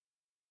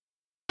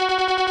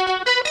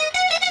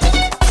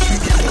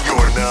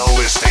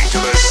listening to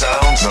the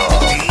sounds of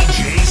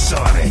DJ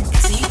Sonic.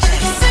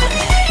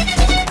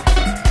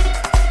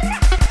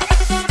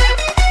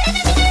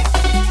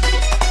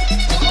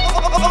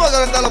 Vamos a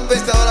calentar los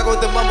pistas ahora con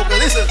este mambo que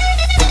dicen.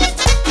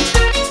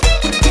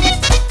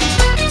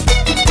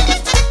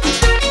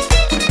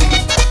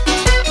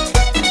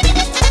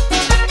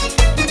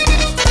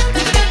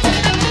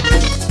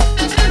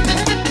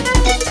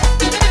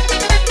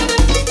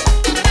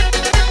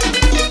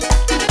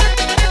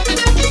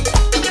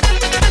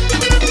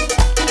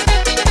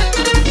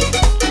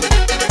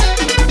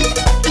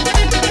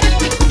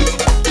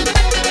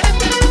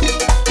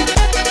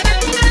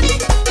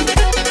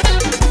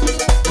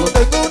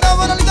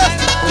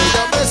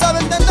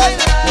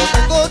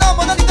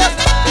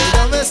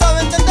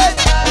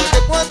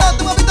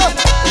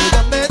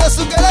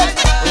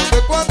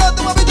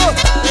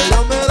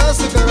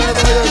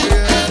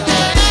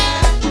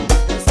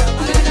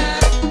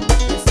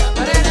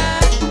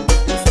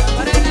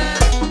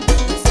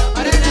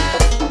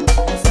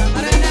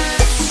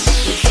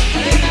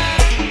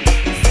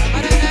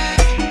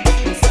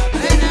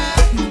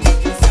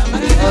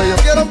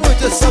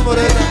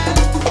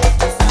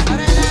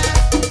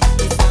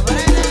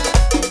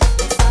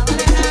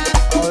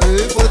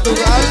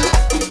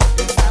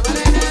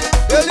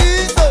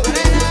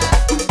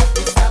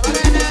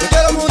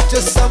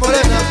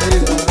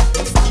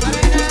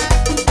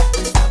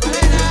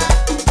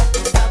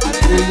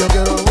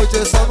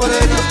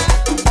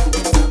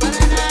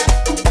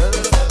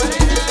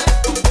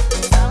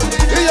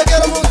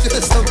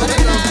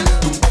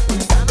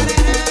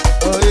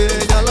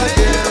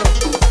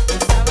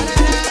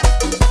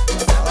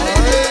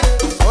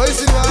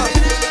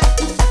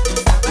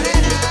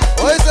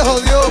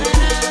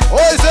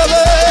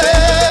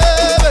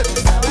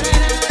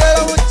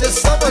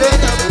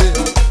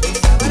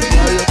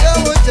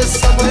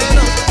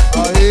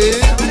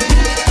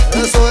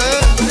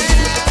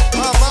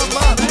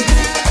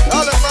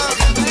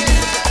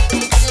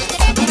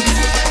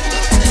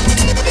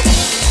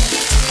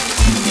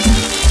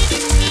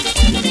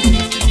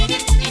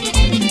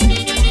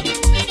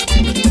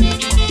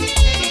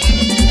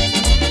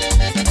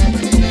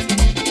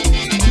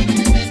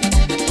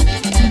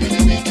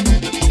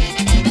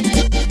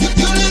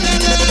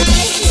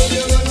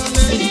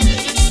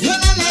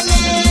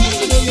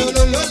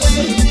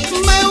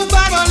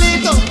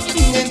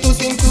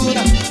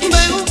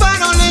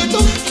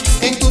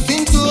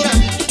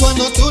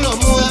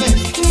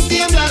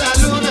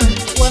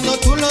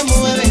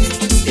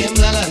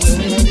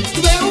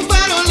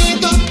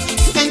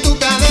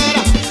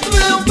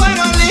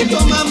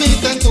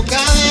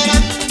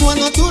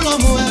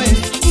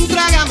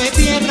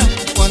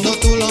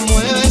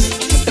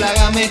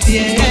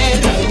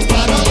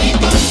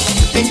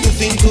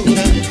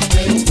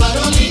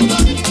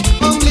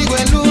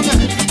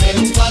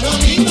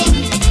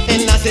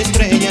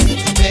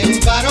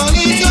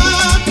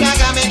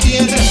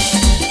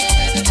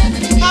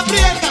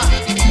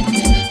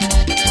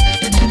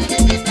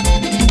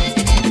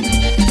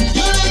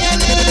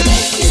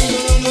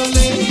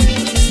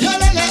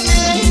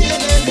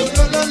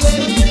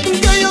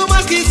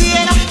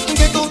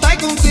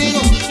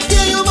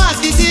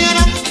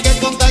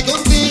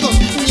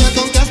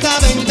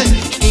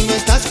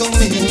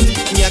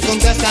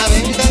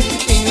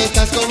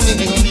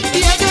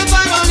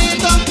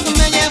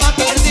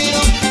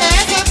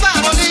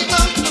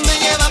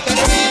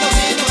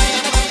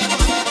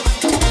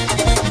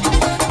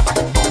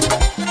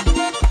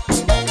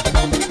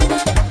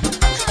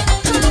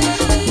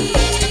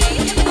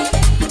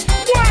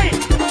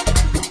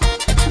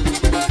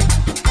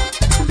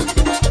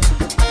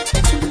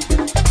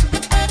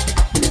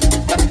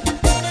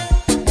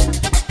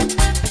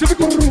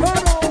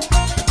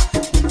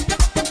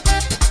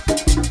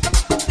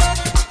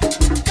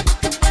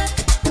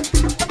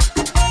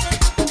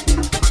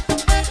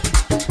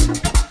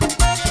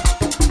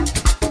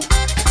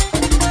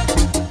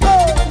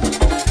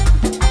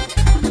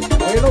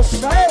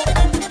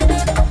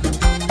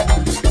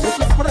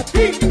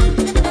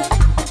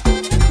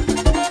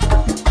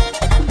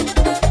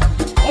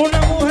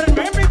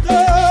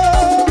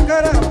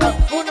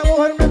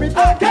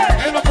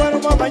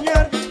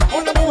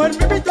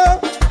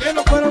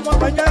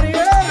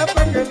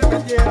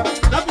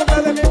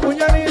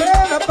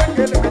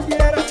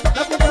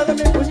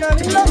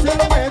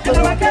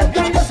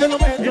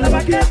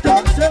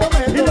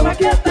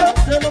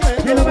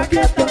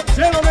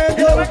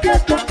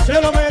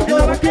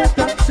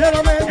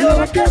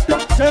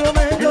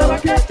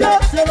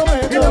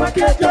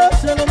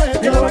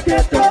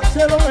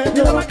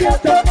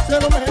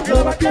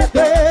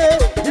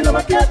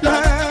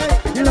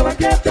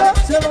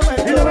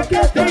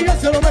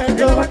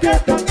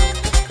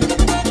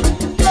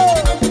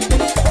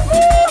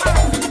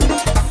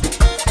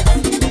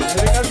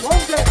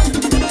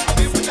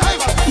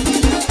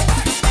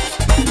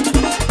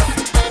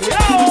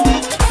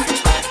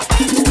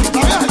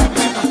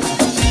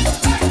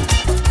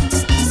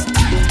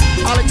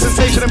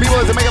 En vivo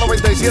desde Mega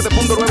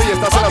 97.9 y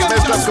estás en las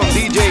mezclas con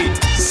DJ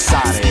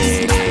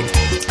Sonic.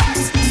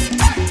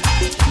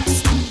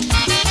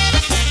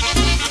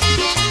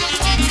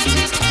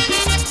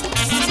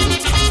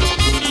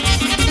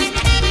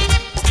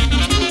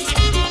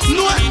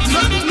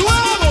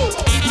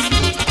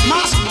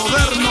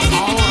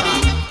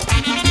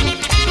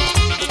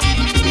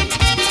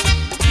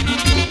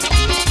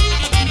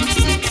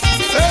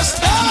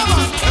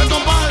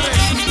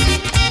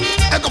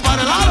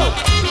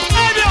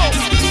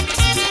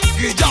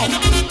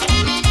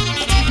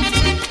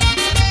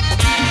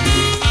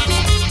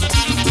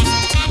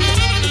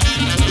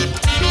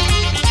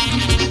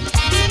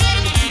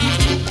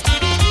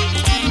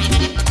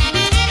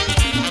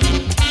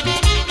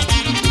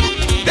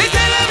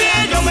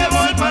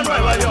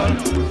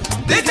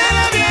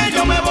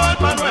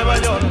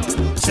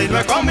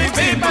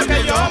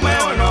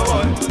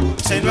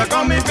 no es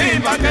con mi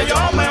pipa que yo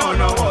mejor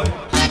no voy.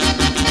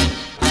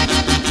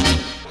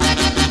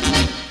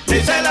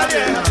 Dice la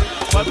vieja,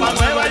 voy pa'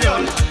 Nueva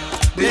York.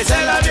 Dice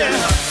la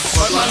vieja,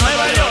 voy pa'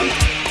 Nueva York.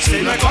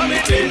 Si no es con mi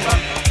pipa,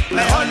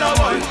 mejor no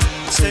voy.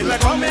 Si no es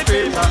con mi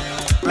pipa,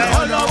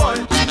 mejor no voy.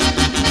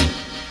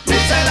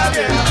 Dice la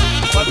vieja,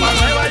 voy pa'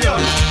 Nueva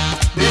York.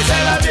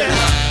 Dice la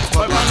vieja,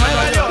 voy pa'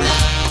 Nueva York.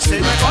 Si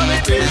no es con mi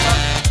pipa,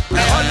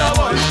 mejor no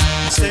voy.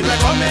 Si no es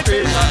con mi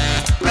pipa,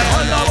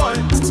 mejor no voy.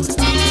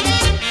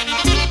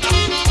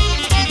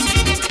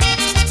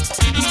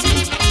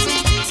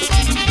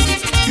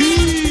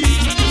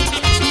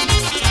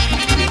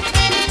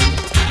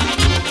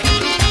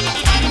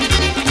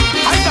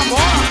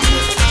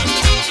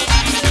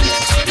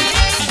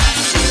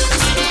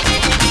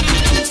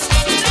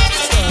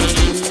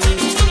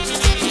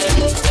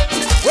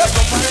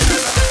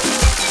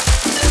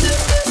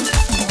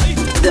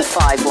 The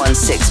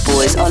 516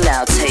 boys are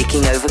now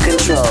taking over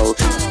control.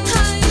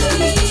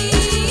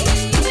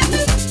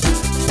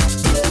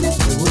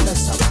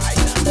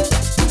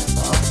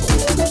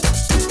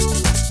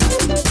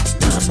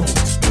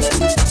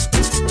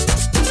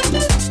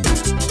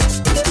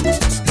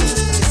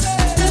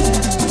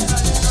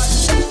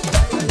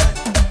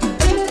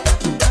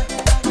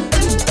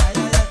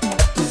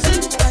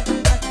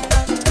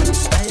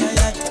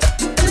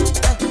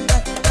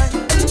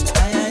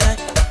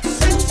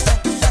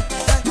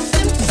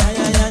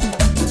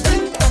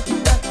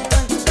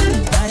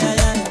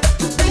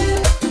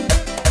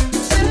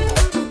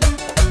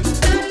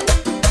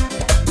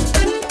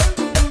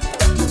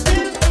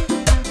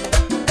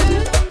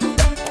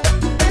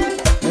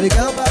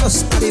 Dedicado para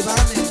los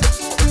talibanes,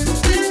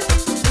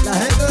 la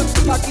gente de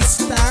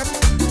Pakistán.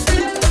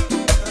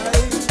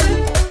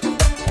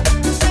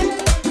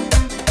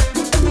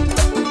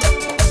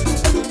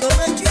 Tú no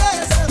me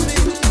quieres a mí,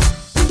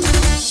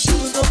 tú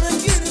no me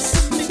quieres a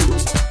mí,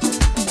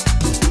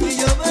 y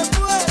yo me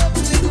muero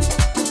por ti,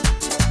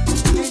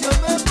 y yo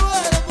me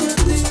muero por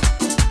ti.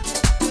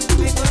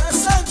 Mi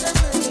corazón te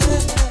duele,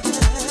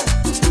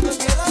 no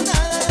queda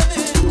nada de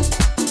mí,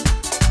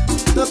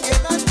 no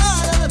queda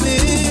nada de mí.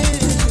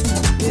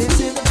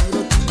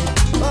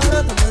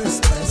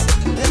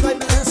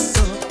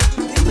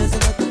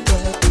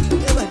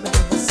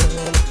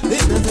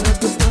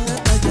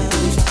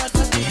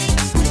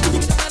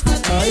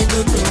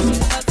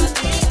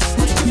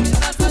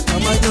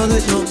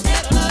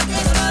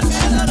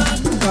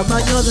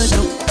 Tamaño de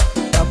yo,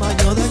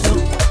 tamaño de yo,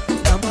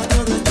 tamaño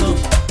de yo,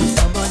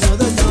 tamaño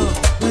de yo,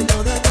 de yo,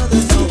 de yo, de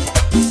yo.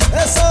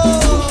 Eso,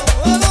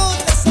 bueno,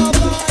 esa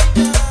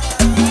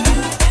vaina.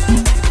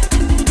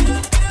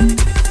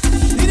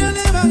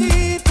 Tírale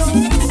bajito,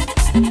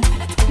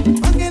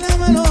 pa' que no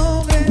me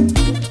logre.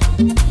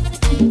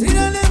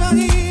 Tírale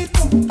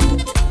bajito,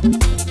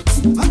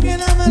 pa' que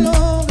no me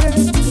logre.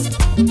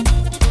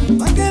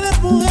 Pa' que las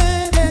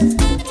mujeres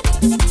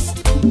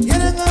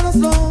quieran a los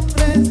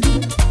hombres.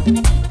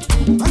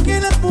 Pa' que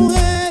las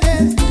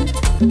mujeres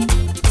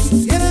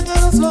quieran a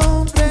los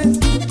hombres.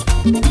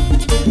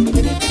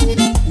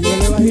 Y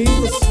dale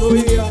bajito,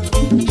 subía.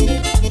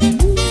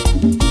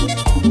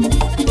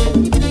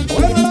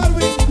 Bueno,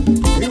 Darwin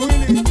y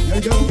Willy y el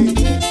Jockey.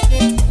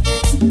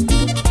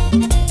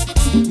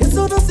 Y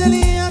eso no se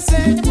le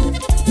hace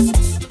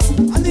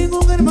a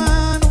ningún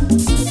hermano.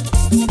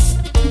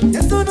 Y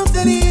eso no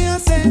se le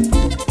hace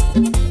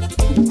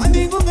a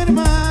ningún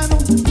hermano.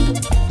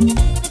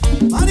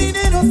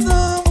 Marineros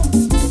somos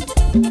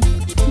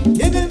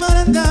y en el mar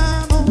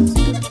andamos.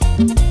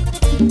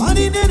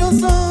 Marineros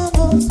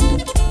somos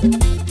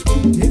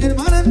y en el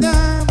mar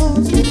andamos.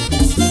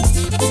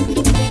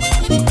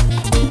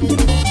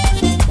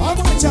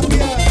 Vamos a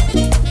chambear.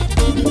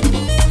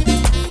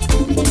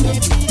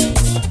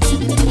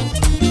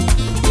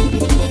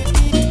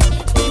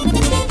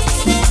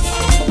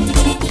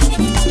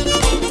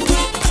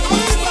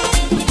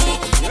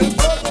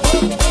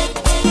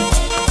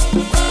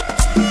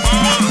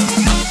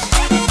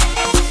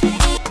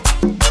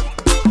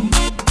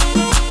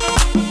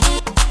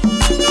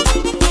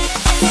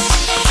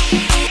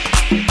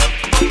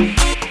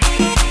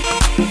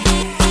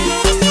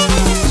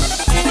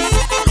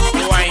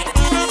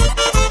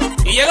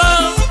 Y llegó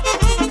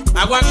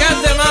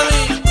aguacate,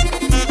 mami,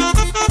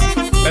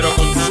 pero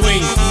con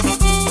swing.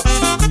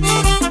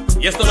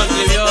 Y esto lo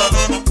escribió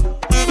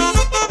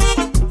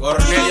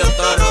Cornelio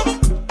Toro,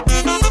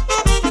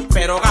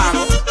 pero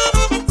gago.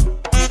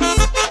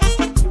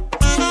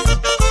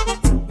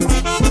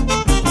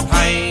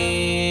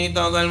 Ay,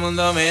 todo el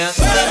mundo mea,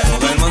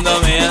 todo el mundo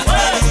mea,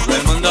 todo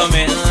el mundo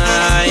mea.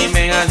 Y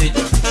me ha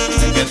dicho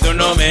que tú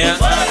no meas,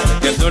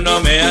 que tú no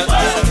meas,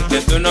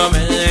 que tú no me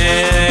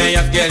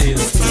hayas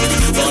querido.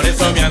 Por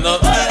eso me ando,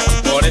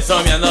 por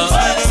eso me ando,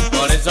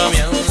 por eso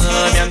me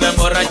ando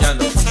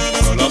emborrachando.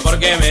 Solo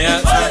porque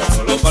meas,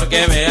 solo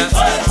porque meas,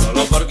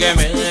 solo porque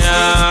me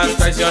has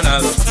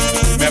traicionado.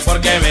 Dime por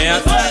qué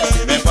meas,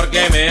 dime por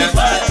qué meas,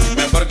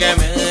 dime por qué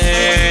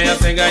me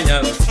has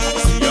engañado.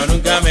 Yo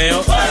nunca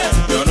meo,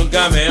 yo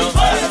nunca meo,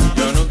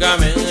 yo nunca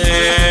me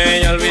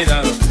he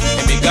olvidado.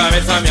 En mi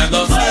cabeza me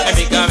ando, en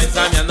mi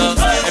cabeza me ando,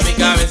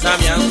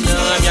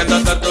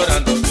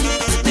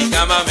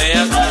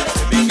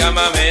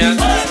 cama mía,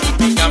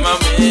 mi cama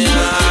mía.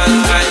 Ay,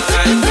 ay,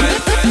 ay, ay,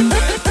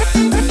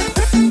 ay.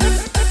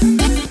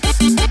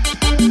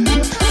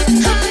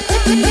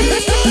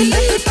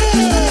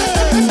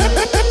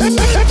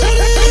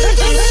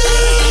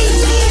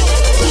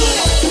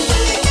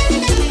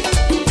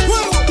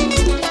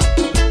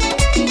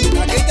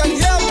 Aquí está el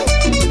diablo.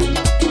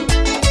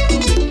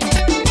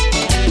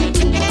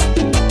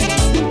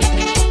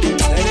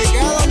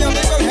 Dedicado a mi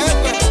amigo el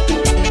jefe.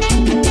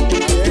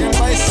 Ahí en el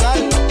paisal.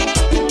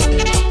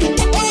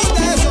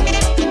 Ponte eso.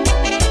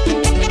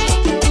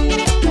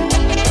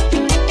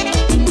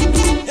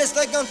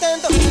 Estoy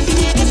contento,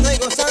 estoy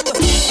gozando.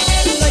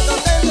 Estoy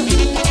contento,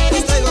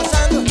 estoy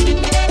gozando.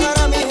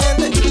 Para mi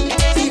gente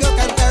sigo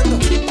cantando.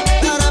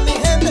 Para mi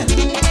gente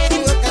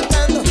sigo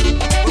cantando.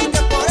 Porque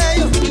por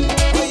ellos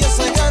hoy yo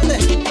soy grande.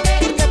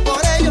 Porque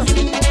por ellos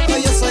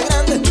hoy yo soy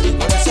grande.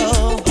 Por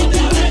eso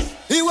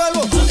y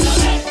vuelvo,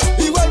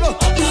 y vuelvo.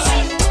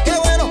 Qué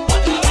bueno.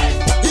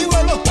 Y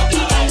vuelvo,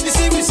 y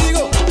sigo, y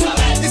sigo.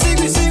 Y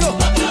sigo, y sigo.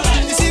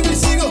 Y sigo, y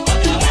sigo.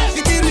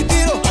 Y tiro, y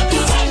tiro.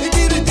 Y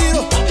tiro, y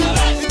tiro.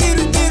 Y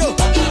tiro, y tiro.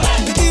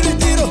 Y tiro, y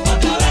tiro.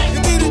 Y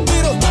tiro, y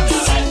tiro.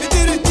 Y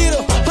tiro, y tiro.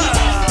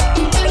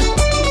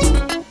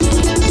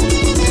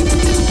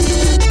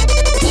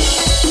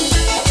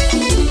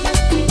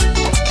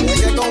 Es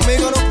que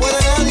conmigo no puede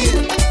nadie.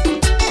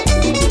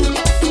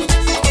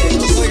 Que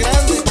yo soy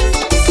grande.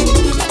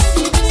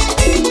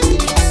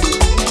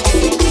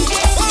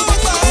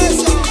 ¡Vamos a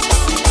eso!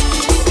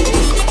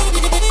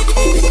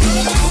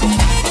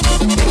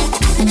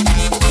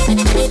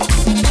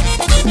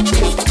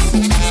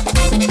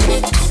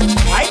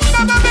 ¡Ay,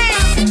 mamá mía!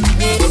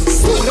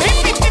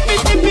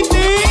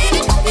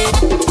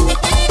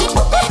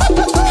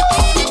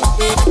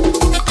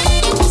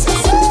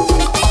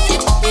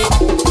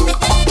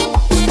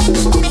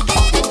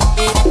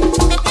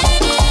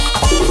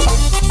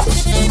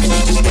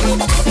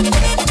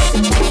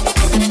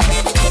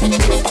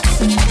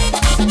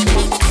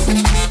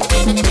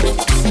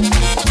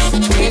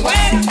 Mi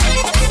güera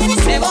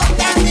se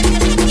bota,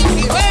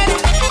 mi güera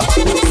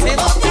se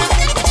bota,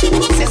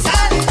 se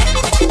sale,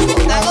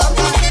 gota a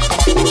gota,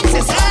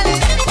 se sale,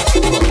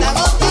 gota a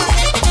gota.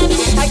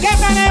 Hay que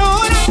tener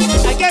una,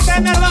 hay que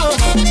tener dos,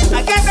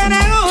 hay que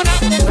tener una,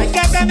 hay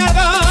que tener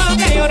dos,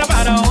 que hay una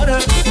para una,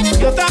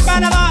 y otra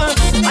para dos,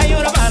 hay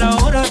una para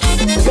una,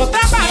 y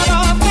otra para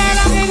dos,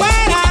 pero mi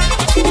güera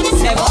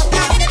Se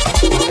bota,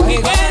 mi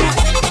güera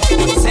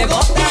se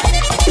bota,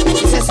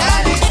 se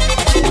sale,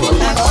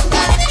 gota a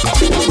gota,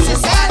 se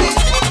sale,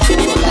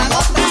 gota a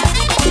gota.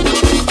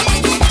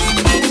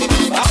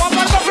 vamos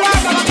por tu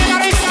plato, no tiene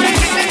risa.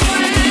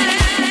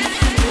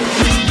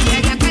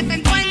 El día que te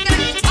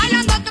encuentres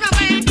bailando otra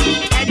vez,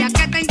 el día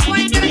que te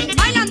encuentres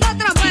bailando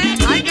otra vez,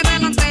 hay que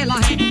delante de la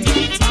gente.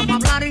 Vamos a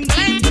hablar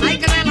inglés, hay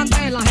que delante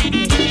de la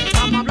gente.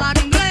 Vamos a hablar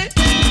inglés,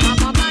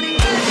 vamos a hablar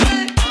inglés,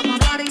 vamos a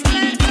hablar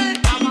inglés,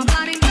 vamos a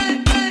hablar inglés,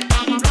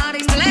 vamos a hablar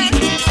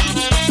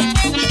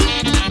inglés.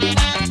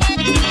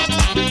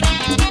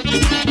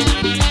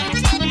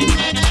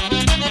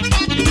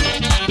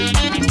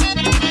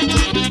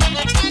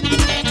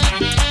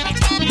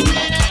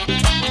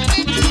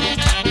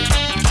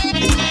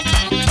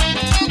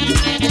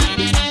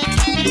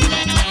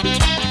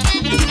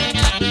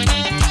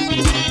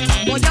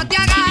 Como yo te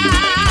agarre,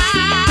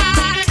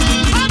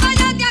 como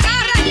yo te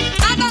agarre,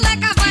 dándole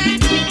café.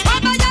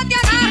 Como yo te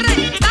agarre,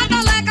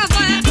 dándole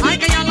café. Hay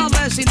que ya los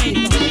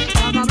vecinitos,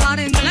 vamos a hablar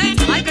inglés.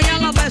 Hay que ya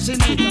los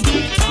vecinitos,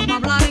 vamos a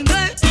hablar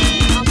inglés.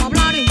 Vamos a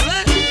hablar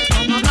inglés,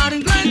 vamos a hablar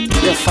inglés.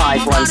 The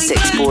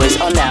 516 boys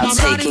are now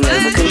taking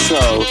over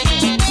control.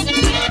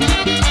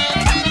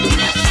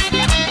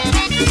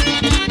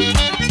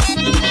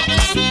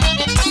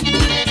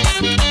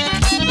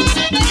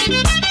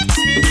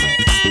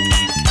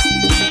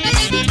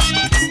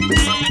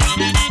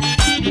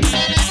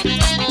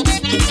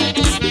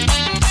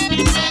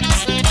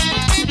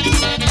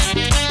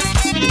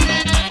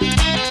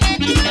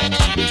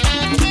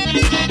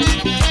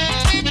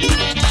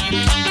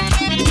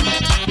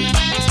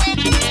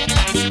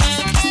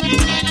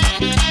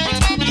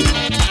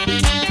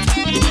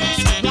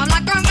 No habla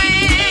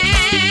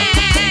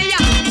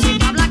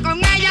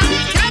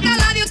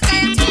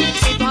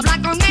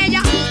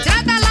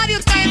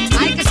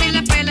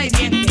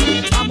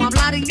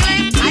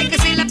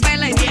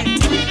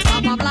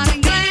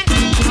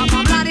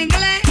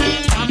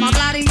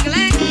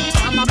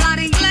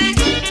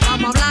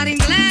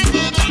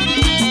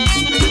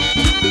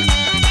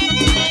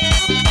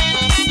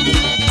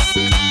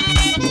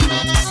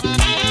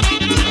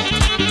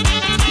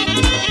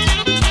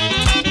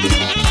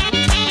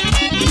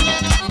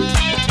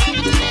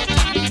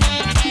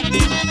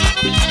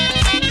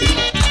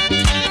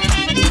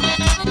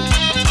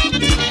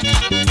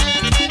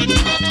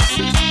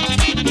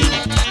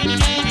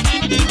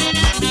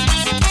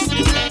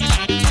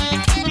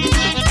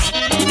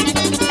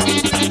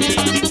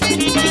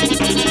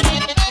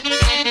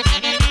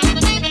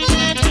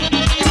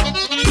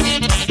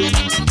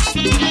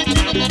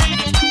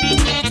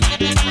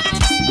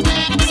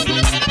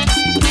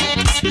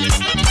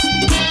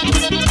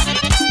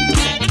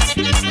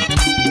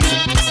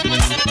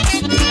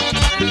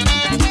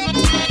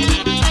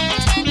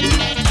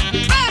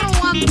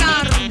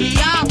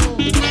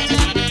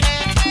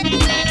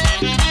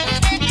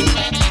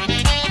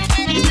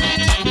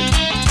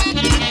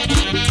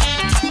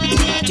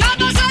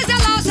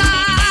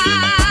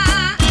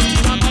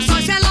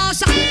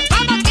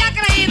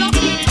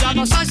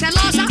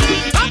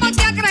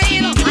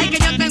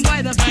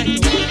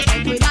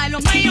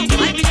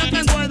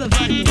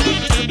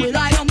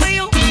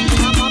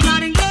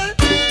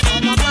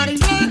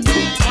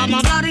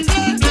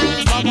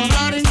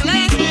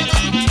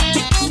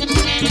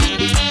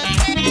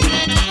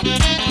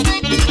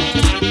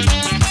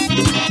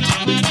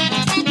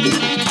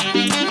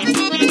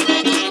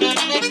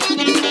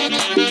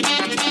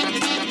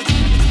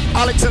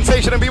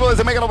vivo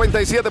desde Mega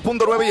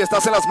 97.9 y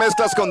estás en las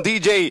mezclas con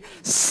DJ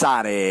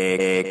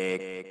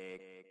Sonic.